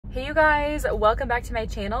Hey you guys, welcome back to my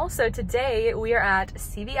channel. So today we are at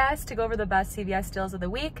CVS to go over the best CVS deals of the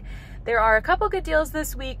week. There are a couple good deals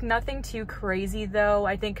this week, nothing too crazy though.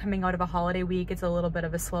 I think coming out of a holiday week, it's a little bit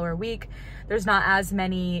of a slower week. There's not as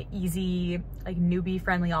many easy, like newbie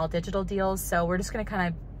friendly all digital deals. So we're just gonna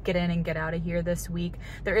kind of get in and get out of here this week.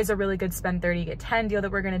 There is a really good spend 30, get 10 deal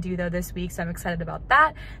that we're gonna do though this week, so I'm excited about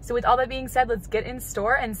that. So with all that being said, let's get in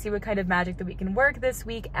store and see what kind of magic that we can work this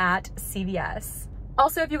week at CVS.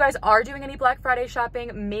 Also, if you guys are doing any Black Friday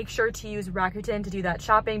shopping, make sure to use Rakuten to do that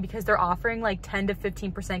shopping because they're offering like 10 to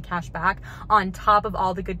 15% cash back on top of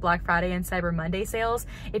all the good Black Friday and Cyber Monday sales.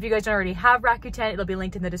 If you guys don't already have Rakuten, it'll be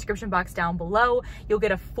linked in the description box down below. You'll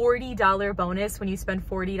get a $40 bonus when you spend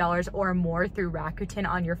 $40 or more through Rakuten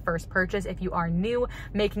on your first purchase if you are new,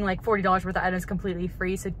 making like $40 worth of items completely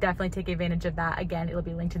free. So definitely take advantage of that. Again, it'll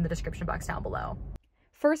be linked in the description box down below.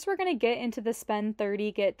 First, we're going to get into the spend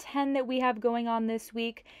 30, get 10 that we have going on this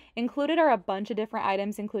week. Included are a bunch of different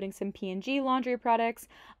items, including some P&G laundry products.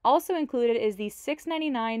 Also included is the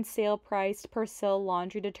 $6.99 sale-priced Persil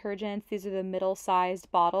laundry detergents. These are the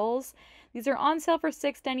middle-sized bottles. These are on sale for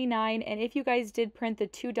 $6.99, and if you guys did print the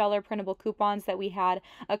 $2 printable coupons that we had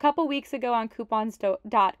a couple weeks ago on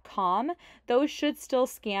coupons.com, those should still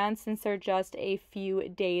scan since they're just a few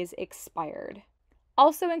days expired.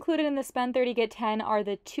 Also included in the spend 30 get 10 are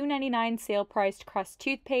the $2.99 sale priced Crest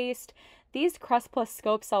toothpaste. These Crest Plus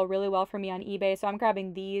scopes sell really well for me on eBay, so I'm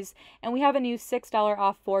grabbing these. And we have a new $6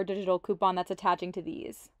 off 4 digital coupon that's attaching to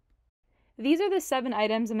these. These are the 7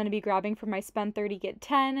 items I'm going to be grabbing for my spend 30 get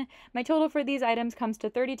 10. My total for these items comes to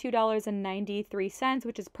 $32.93,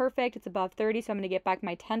 which is perfect. It's above 30, so I'm going to get back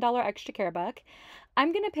my $10 extra care buck.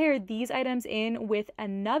 I'm going to pair these items in with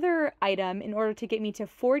another item in order to get me to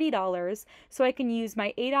 $40, so I can use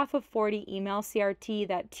my 8 off of 40 email CRT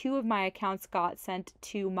that 2 of my accounts got sent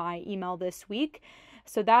to my email this week.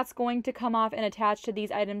 So that's going to come off and attach to these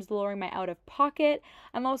items, lowering my out-of-pocket.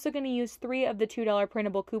 I'm also going to use 3 of the $2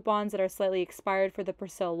 printable coupons that are slightly expired for the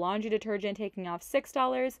Persil laundry detergent, taking off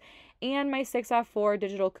 $6, and my 6 off 4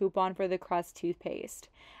 digital coupon for the Crest toothpaste.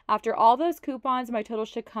 After all those coupons, my total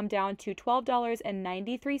should come down to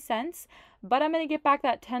 $12.93, but I'm going to get back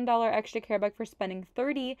that $10 extra care back for spending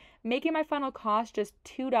 $30, making my final cost just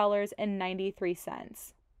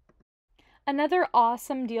 $2.93. Another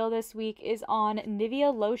awesome deal this week is on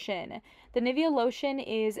Nivea lotion. The Nivea lotion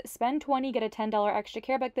is spend 20, get a $10 extra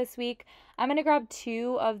care back this week. I'm going to grab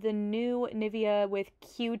 2 of the new Nivea with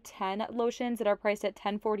Q10 lotions that are priced at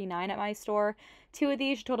 $10.49 at my store. 2 of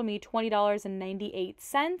these should total me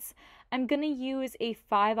 $20.98. I'm going to use a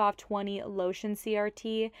 5 off 20 lotion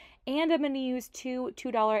CRT, and I'm going to use 2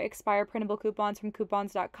 $2 expire printable coupons from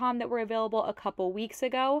coupons.com that were available a couple weeks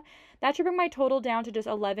ago. That should bring my total down to just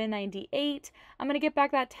 $11.98. I'm going to get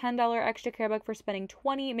back that $10 extra care back for spending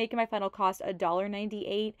 $20, making my final cost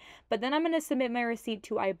 $1.98. But then I'm going to submit my receipt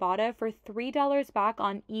to Ibotta for $3 back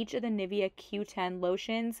on each of the Nivea Q10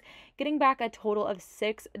 lotions, getting back a total of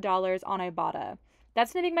 $6 on Ibotta.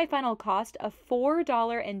 That's going to make my final cost a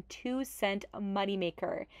 $4.02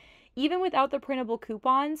 Moneymaker. Even without the printable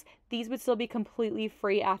coupons, these would still be completely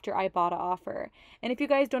free after Ibotta offer. And if you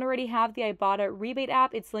guys don't already have the Ibotta rebate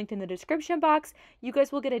app, it's linked in the description box. You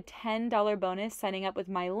guys will get a $10 bonus signing up with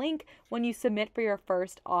my link when you submit for your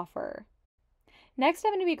first offer. Next,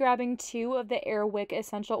 I'm going to be grabbing 2 of the Airwick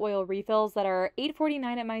essential oil refills that are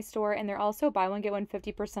 $8.49 at my store, and they're also buy one get one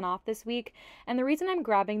 50% off this week. And the reason I'm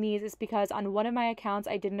grabbing these is because on one of my accounts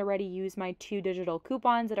I didn't already use my 2 digital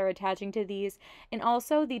coupons that are attaching to these, and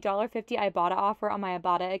also the $1.50 Ibotta offer on my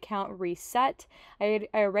Ibotta account reset. I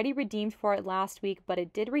already redeemed for it last week, but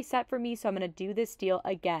it did reset for me, so I'm going to do this deal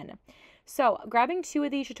again. So grabbing 2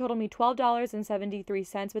 of these should total me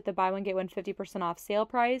 $12.73 with the buy one get one 50% off sale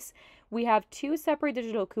price. We have 2 separate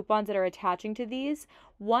digital coupons that are attaching to these.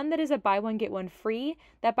 One that is a buy one get one free.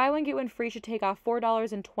 That buy one get one free should take off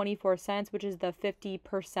 $4.24, which is the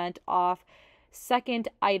 50% off second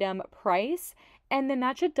item price. And then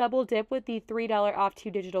that should double dip with the $3 off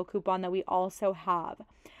 2 digital coupon that we also have.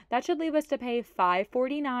 That should leave us to pay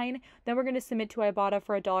 $5.49. Then we're going to submit to Ibotta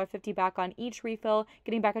for $1.50 back on each refill,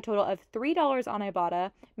 getting back a total of $3 on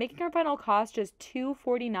Ibotta, making our final cost just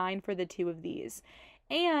 $2.49 for the 2 of these.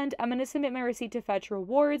 And I'm going to submit my receipt to Fetch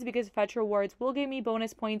Rewards because Fetch Rewards will give me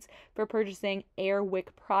bonus points for purchasing Airwick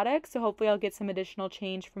products. So hopefully I'll get some additional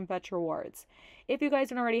change from Fetch Rewards. If you guys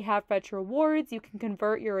don't already have Fetch Rewards, you can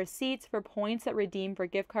convert your receipts for points that redeem for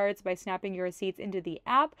gift cards by snapping your receipts into the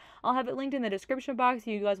app. I'll have it linked in the description box.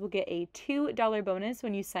 You guys will get a $2 bonus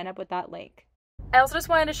when you sign up with that link. I also just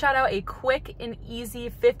wanted to shout out a quick and easy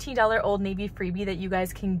 $15 Old Navy freebie that you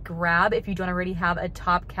guys can grab if you don't already have a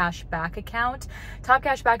Top Cashback account. Top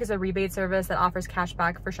Cashback is a rebate service that offers cash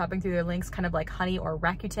back for shopping through their links, kind of like Honey or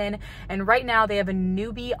Rakuten. And right now they have a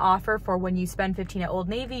newbie offer for when you spend 15 at Old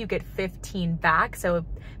Navy, you get 15 back. So it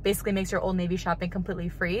basically makes your Old Navy shopping completely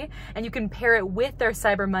free. And you can pair it with their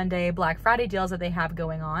Cyber Monday, Black Friday deals that they have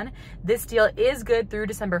going on. This deal is good through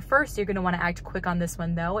December 1st. You're going to want to act quick on this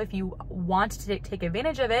one though. If you want to take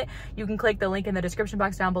advantage of it, you can click the link in the description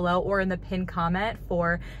box down below or in the pinned comment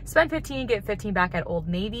for spend 15, get 15 back at Old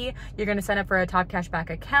Navy. You're going to sign up for a Top Cashback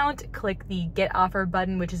account, click the get offer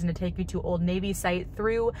button, which is going to take you to Old Navy site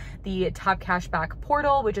through the Top Cashback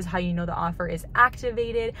portal, which is how you know the offer is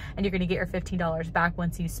activated, and you're going to get your $15 back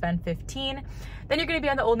once you spend 15. Then you're going to be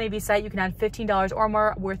on the Old Navy site. You can add $15 or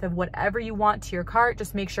more worth of whatever you want to your cart.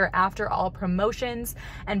 Just make sure after all promotions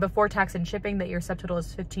and before tax and shipping that your subtotal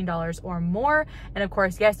is $15 or more. And of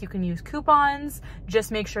course, yes, you can use coupons.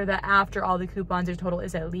 Just make sure that after all the coupons, your total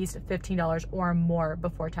is at least $15 or more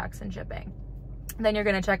before tax and shipping. Then you're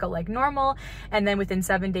going to check out like normal, and then within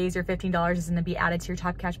 7 days your $15 is going to be added to your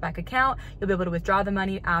Top Cashback account. You'll be able to withdraw the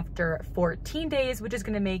money after 14 days, which is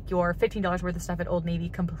going to make your $15 worth of stuff at Old Navy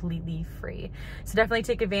completely free. So definitely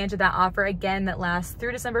take advantage of that offer, again, that lasts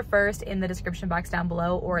through December 1st, in the description box down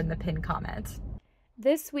below or in the pinned comment.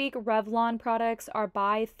 This week, Revlon products are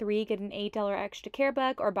buy 3, get an $8 extra care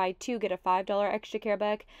buck, or buy 2, get a $5 extra care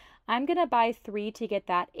buck. I'm going to buy 3 to get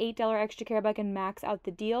that $8 extra care buck and max out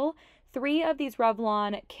the deal. 3 of these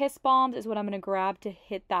Revlon Kiss Balms is what I'm going to grab to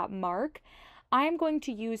hit that mark. I am going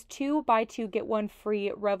to use 2 buy 2 get 1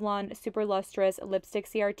 free Revlon Super Lustrous Lipstick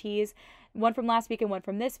CRTs, one from last week and one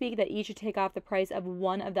from this week, that each should take off the price of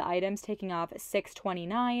one of the items, taking off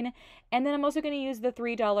 $6.29. And then I'm also going to use the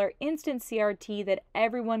 $3 instant CRT that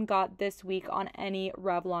everyone got this week on any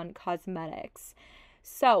Revlon cosmetics.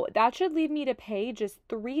 So that should leave me to pay just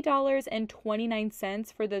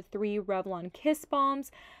 $3.29 for the 3 Revlon Kiss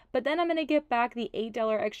Balms. But then I'm going to get back the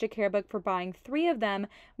 $8 extra care book for buying 3 of them,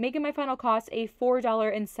 making my final cost a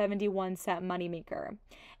 $4.71 Moneymaker.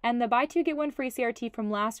 And the buy 2 get 1 free CRT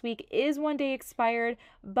from last week is 1 day expired,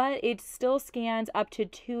 but it still scans up to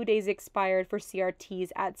 2 days expired for CRTs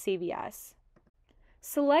at CVS.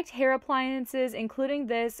 Select hair appliances, including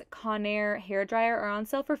this Conair hairdryer, are on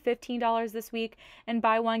sale for $15 this week, and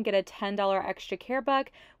buy 1 get a $10 extra care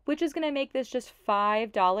buck, which is going to make this just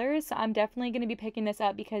 $5. So I'm definitely going to be picking this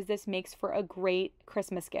up because this makes for a great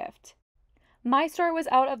Christmas gift. My start was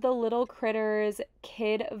out of the Little Critters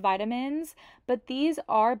Kid Vitamins, but these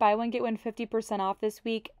are buy 1 get 1 50% off this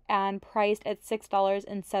week and priced at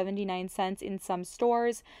 $6.79 in some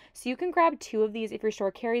stores. So you can grab 2 of these if your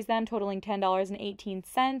store carries them, totaling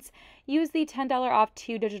 $10.18. Use the $10 off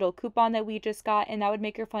 2 digital coupon that we just got, and that would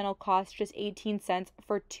make your final cost just 18 cents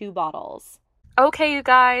for 2 bottles. Okay, you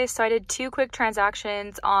guys, so I did 2 quick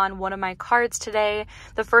transactions on one of my cards today.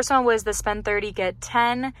 The first one was the spend 30, get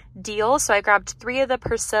 10 deal. So I grabbed 3 of the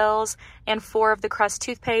Persil and 4 of the Crest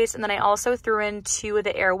toothpaste. And then I also threw in 2 of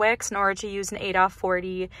the Air Wicks in order to use an 8 off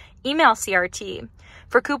 40 email CRT.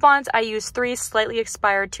 For coupons, I used 3 slightly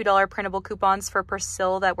expired $2 printable coupons for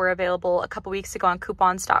Persil that were available a couple weeks ago on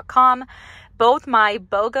coupons.com. Both my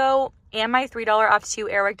BOGO and my $3 off 2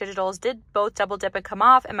 Airwick digitals did both double dip and come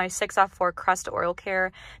off, and my 6 off 4 Crest Oral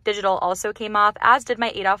Care digital also came off, as did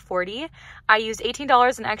my 8 off 40. I used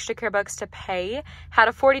 $18 in extra care bucks to pay, had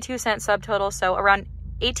a 42-cent subtotal, so around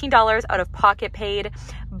 $18 out of pocket paid,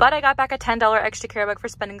 but I got back a $10 extra care buck for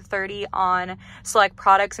spending $30 on select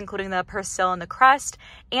products, including the Persil and the Crest,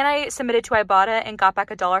 and I submitted to Ibotta and got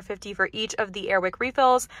back $1.50 for each of the Airwick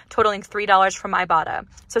refills, totaling $3 from Ibotta.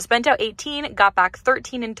 So spent out $18, got back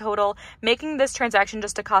 $13 in total, making this transaction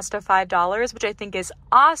just a cost of $5, which I think is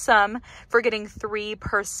awesome for getting 3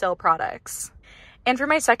 Persil products. And for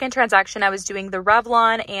my second transaction, I was doing the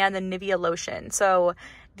Revlon and the Nivea lotion. So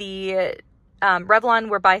the Revlon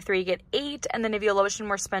were buy 3 get 8, and the Nivea lotion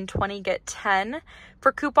were spend 20 get 10.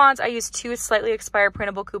 For coupons, I used 2 slightly expired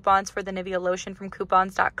printable coupons for the Nivea lotion from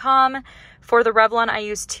coupons.com. For the Revlon, I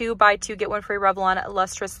used 2 buy 2 get 1 free Revlon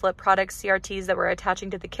lustrous lip product CRTs that were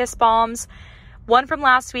attaching to the Kiss Balms. 1 from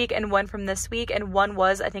last week and 1 from this week, and 1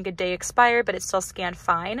 was, I think, a day expired, but it still scanned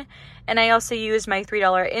fine. And I also used my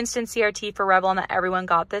 $3 instant CRT for Revlon that everyone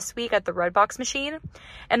got this week at the Redbox machine.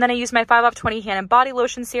 And then I used my 5 off 20 hand and body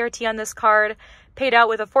lotion CRT on this card, paid out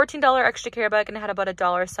with a $14 extra care buck, and had about a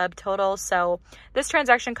 $1 subtotal. So this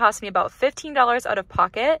transaction cost me about $15 out of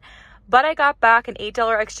pocket, but I got back an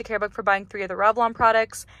 $8 extra care buck for buying 3 of the Revlon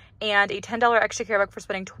products and a $10 extra care buck for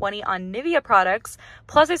spending $20 on Nivea products.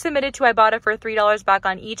 Plus I submitted to Ibotta for $3 back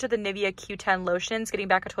on each of the Nivea Q10 lotions, getting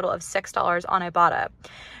back a total of $6 on Ibotta.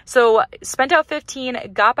 So spent out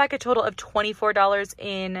 $15, got back a total of $24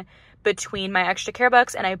 in between my extra care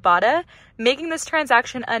bucks and Ibotta, making this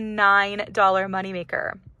transaction a $9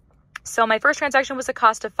 moneymaker. So my first transaction was a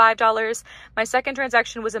cost of $5. My second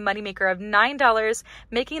transaction was a moneymaker of $9,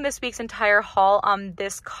 making this week's entire haul on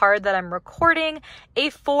this card that I'm recording a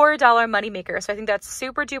 $4 moneymaker. So I think that's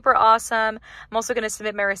super duper awesome. I'm also going to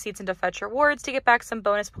submit my receipts into Fetch Rewards to get back some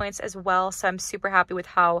bonus points as well. So I'm super happy with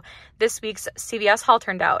how this week's CVS haul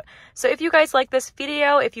turned out. So if you guys like this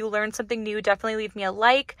video, if you learned something new, definitely leave me a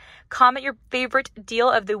like, comment your favorite deal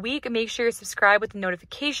of the week, make sure you're subscribed with the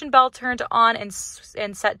notification bell turned on and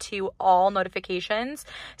set to all notifications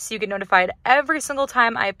so you get notified every single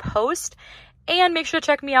time I post. And make sure to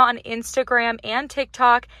check me out on Instagram and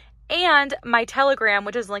TikTok and my Telegram,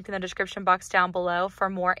 which is linked in the description box down below, for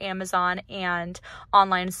more Amazon and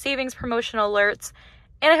online savings promotion alerts.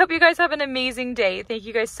 And I hope you guys have an amazing day. Thank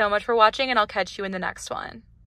you guys so much for watching, and I'll catch you in the next one.